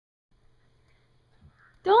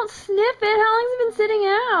Don't sniff it. How long has it been sitting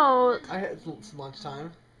out? It's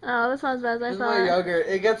lunchtime. Oh, this one's bad. This is my yogurt.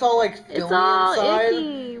 It gets all like filmy It's all inside.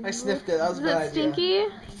 icky. I sniffed it. That was a bad idea. Is it stinky?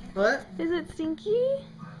 What? Is it stinky?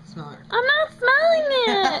 Smell it. I'm not smelling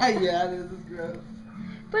it. Yeah, it is. It's gross.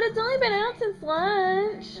 But it's only been out since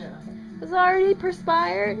lunch. Yeah. It's already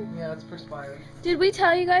perspired. Yeah, it's perspired. Did we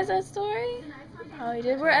tell you guys that story? Oh, we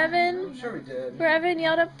did. I'm sure we did. Where Evan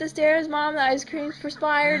yelled up the stairs, "Mom, the ice cream's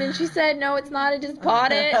perspired," and she said, "No, it's not. I just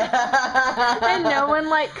bought it." And no one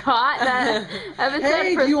caught that Evan said perspired.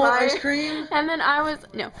 Hey, do you want ice cream? And then I was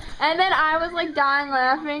dying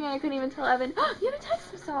laughing, and I couldn't even tell Evan, "Oh, you have a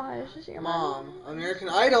text massage." Is it your mom? Mom, American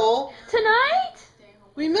Idol. Tonight?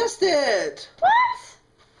 We missed it.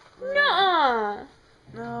 What? Nuh-uh.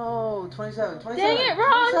 No, 27. Dang it,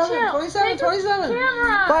 wrong. 27.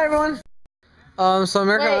 Camera. Bye, everyone. So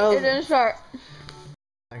American Idol. Wait, it didn't start.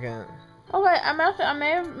 I can't. Okay, I may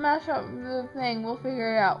have messed up the thing. We'll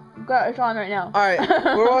figure it out. It's on right now. All right,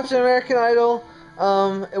 we're watching American Idol.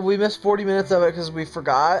 We missed 40 minutes of it because we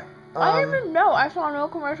forgot. I didn't even know. I saw no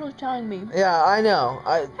commercials telling me. Yeah, I know.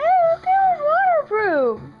 Hey, the camera's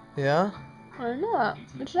waterproof. Yeah. I didn't know that.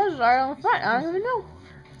 It says it right on the front. I don't even know.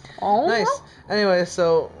 Oh. Nice. Anyway,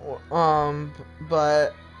 so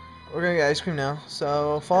but we're gonna get ice cream now.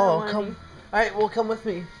 So follow. Come. All right, well, come with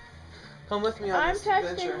me. Come with me on this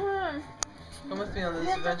adventure. Him. Come with me on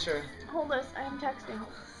this adventure. Hold this. I am texting.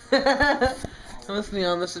 Come with me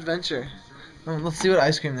on this adventure. Let's see what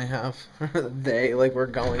ice cream they have. We're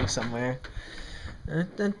going somewhere. My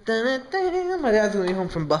dad's gonna be home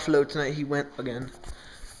from Buffalo tonight. He went again.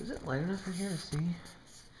 Is it light enough in here to see?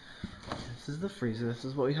 This is the freezer. This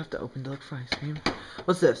is what we have to open to look for ice cream.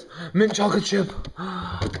 What's this? Mint chocolate chip.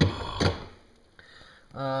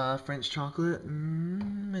 French chocolate.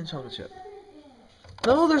 Mint chocolate chip.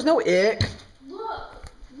 No, there's no ick. Look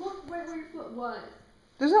right where your foot was.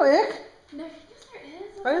 There's no ick. No, yes there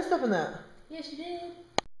is. I didn't step in that. Yes, you did.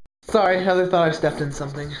 Sorry, Heather thought I stepped in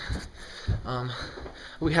something.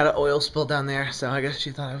 We had an oil spill down there, so I guess she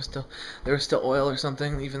thought there was still oil or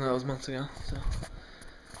something, even though it was months ago. So,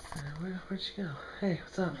 where'd she go? Hey,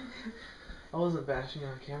 what's up? I wasn't bashing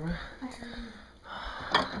on camera.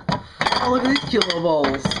 Oh, look at these cute little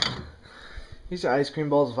balls. These are ice cream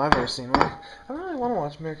balls if I've ever seen one. I really want to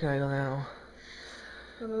watch American Idol now.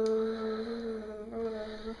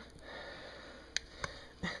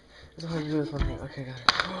 It's hard to do with one hand. Okay, got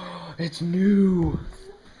it. It's new.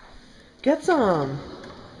 Get some.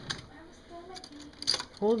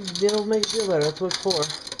 Well, it'll make it feel better. That's what it's for.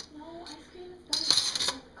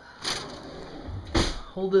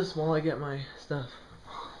 Hold this while I get my stuff.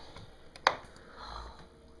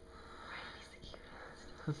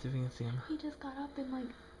 Let's see if we can see him. He just got up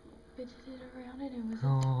and fidgeted around it and was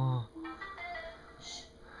Oh.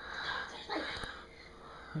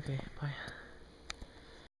 Okay, bye.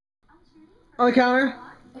 On the counter?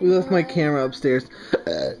 We left my camera upstairs.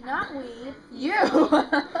 Not we. You.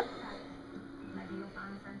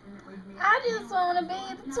 I just want to be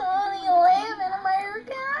the 2011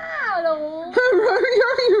 American Idol.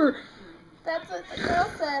 That's what the girl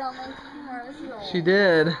said on the commercial. She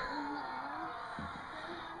did.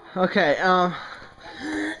 Okay,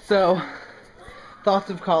 so, thoughts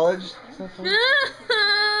of college?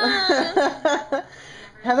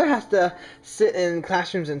 Heather has to sit in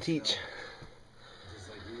classrooms and teach.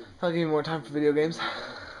 I'll give you more time for video games.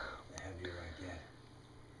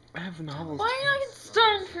 I have novels. Why are you not getting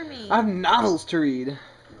started for me? I have novels to read.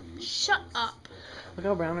 Shut up. Look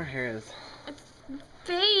how brown her hair is. It's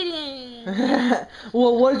fading.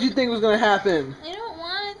 Well, what did you think was going to happen? I don't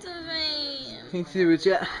want it to fade. Can you see the roots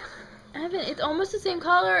yet? Evan, it's almost the same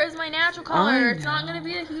color as my natural color. It's not going to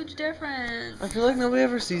be a huge difference. I feel like nobody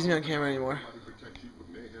ever sees me on camera anymore.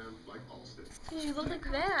 Because you look like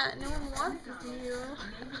that. No one wants to see you.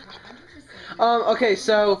 Okay,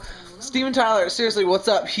 so Steven Tyler, seriously, what's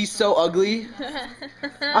up? He's so ugly.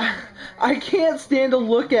 I can't stand to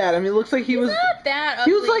look at him. He looks like he's not that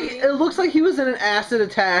ugly. He was like, it looks like he was in an acid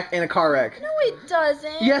attack in a car wreck. No, it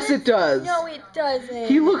doesn't. Yes, it does. No, it doesn't.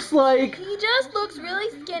 He looks like... He just looks really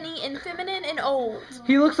skinny and feminine and old.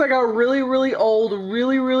 He looks like a really, really old,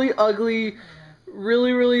 really, really ugly,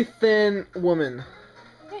 really, really thin woman.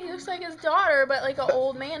 He looks like his daughter, but like an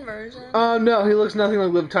old man version. No, he looks nothing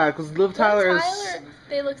like Liv Tyler, because Liv Tyler is...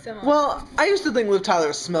 They look similar. Well, I used to think Liv Tyler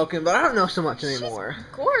was smoking, but I don't know so much anymore. She's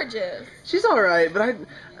gorgeous. She's alright, but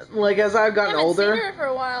as I've gotten older... I haven't seen her for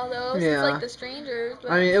a while, though, since like The Strangers.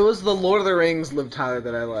 But... I mean, it was the Lord of the Rings Liv Tyler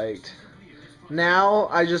that I liked. Now,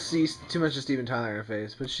 I just see too much of Steven Tyler in her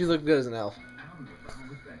face, but she looked good as an elf.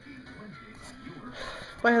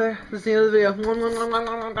 Bye, Heather. This is the end of the video.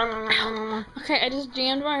 Okay, I just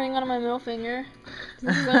jammed my ring on my middle finger.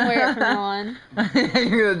 This is gonna wear it from now on.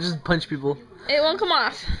 You're gonna just punch people. It won't come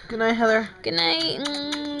off. Good night, Heather. Good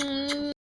night.